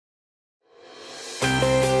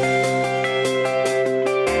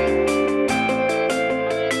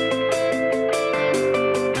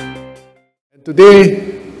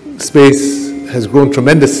Today, space has grown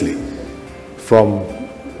tremendously from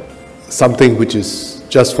something which is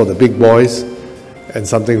just for the big boys and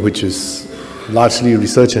something which is largely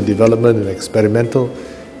research and development and experimental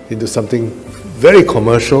into something very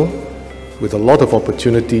commercial with a lot of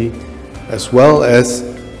opportunity, as well as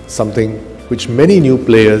something which many new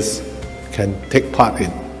players can take part in.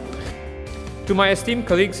 To my esteemed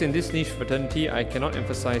colleagues in this niche fraternity, I cannot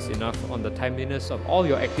emphasize enough on the timeliness of all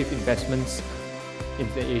your active investments in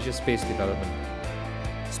the Asia space development.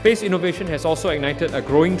 Space innovation has also ignited a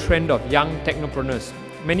growing trend of young technopreneurs,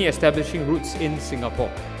 many establishing roots in Singapore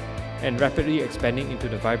and rapidly expanding into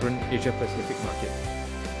the vibrant Asia-Pacific market.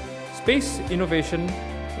 Space innovation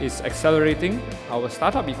is accelerating our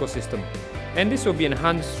startup ecosystem, and this will be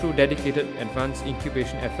enhanced through dedicated advanced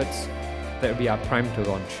incubation efforts that we are primed to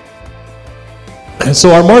launch.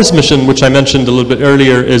 So our Mars mission, which I mentioned a little bit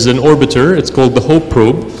earlier, is an orbiter. It's called the HOPE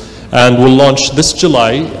probe, and will launch this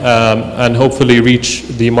July and hopefully reach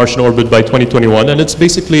the Martian orbit by 2021. And it's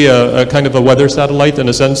basically a kind of a weather satellite, in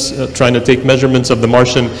a sense, trying to take measurements of the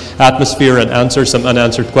Martian atmosphere and answer some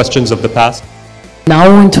unanswered questions of the past.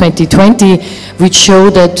 Now in 2020, which show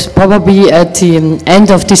that probably at the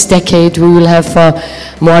end of this decade we will have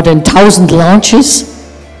more than 1,000 launches,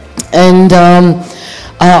 and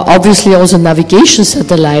obviously also navigation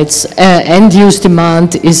satellites. End-use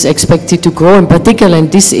demand is expected to grow, in particular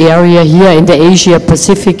in this area here in the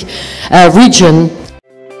Asia-Pacific region.